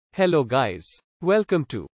Hello guys. Welcome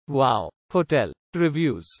to Wow Hotel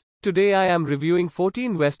Reviews. Today I am reviewing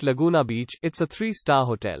 14 West Laguna Beach. It's a 3-star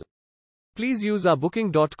hotel. Please use our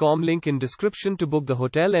booking.com link in description to book the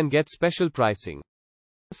hotel and get special pricing.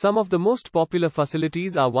 Some of the most popular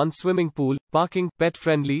facilities are one swimming pool, parking,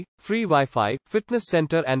 pet-friendly, free Wi-Fi, fitness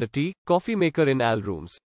center and a tea, coffee maker in all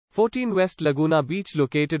rooms. 14 West Laguna Beach,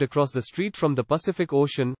 located across the street from the Pacific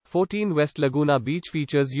Ocean. 14 West Laguna Beach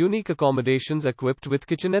features unique accommodations equipped with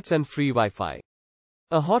kitchenettes and free Wi-Fi.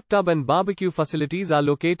 A hot tub and barbecue facilities are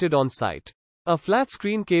located on site. A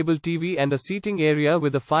flat-screen cable TV and a seating area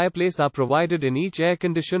with a fireplace are provided in each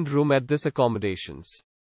air-conditioned room at this accommodations.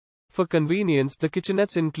 For convenience, the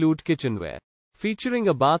kitchenettes include kitchenware. Featuring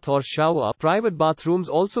a bath or shower, private bathrooms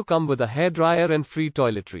also come with a hairdryer and free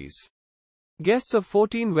toiletries. Guests of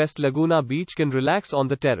 14 West Laguna Beach can relax on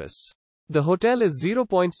the terrace. The hotel is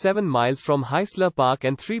 0.7 miles from Heisler Park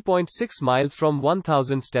and 3.6 miles from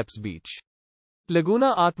 1000 Steps Beach.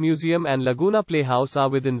 Laguna Art Museum and Laguna Playhouse are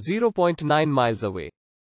within 0.9 miles away.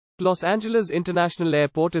 Los Angeles International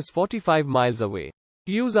Airport is 45 miles away.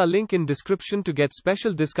 Use our link in description to get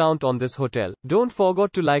special discount on this hotel. Don't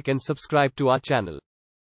forget to like and subscribe to our channel.